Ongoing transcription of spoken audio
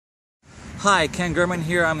Hi, Ken Gurman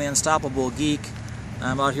here. I'm the Unstoppable Geek.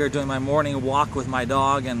 I'm out here doing my morning walk with my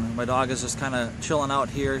dog, and my dog is just kind of chilling out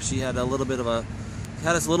here. She had us a little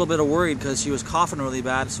bit of worried because she was coughing really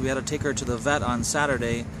bad, so we had to take her to the vet on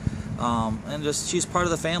Saturday. And just she's part of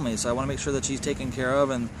the family, so I want to make sure that she's taken care of,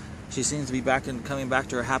 and she seems to be coming back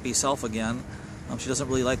to her happy self again. She doesn't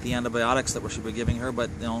really like the antibiotics that we should be giving her, but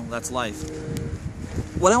you know, that's life.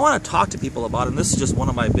 What I want to talk to people about, and this is just one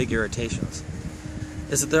of my big irritations,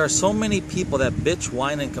 is that there are so many people that bitch,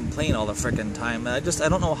 whine, and complain all the frickin' time. And I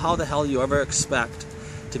don't know how the hell you ever expect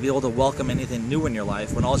to be able to welcome anything new in your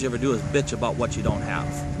life when all you ever do is bitch about what you don't have.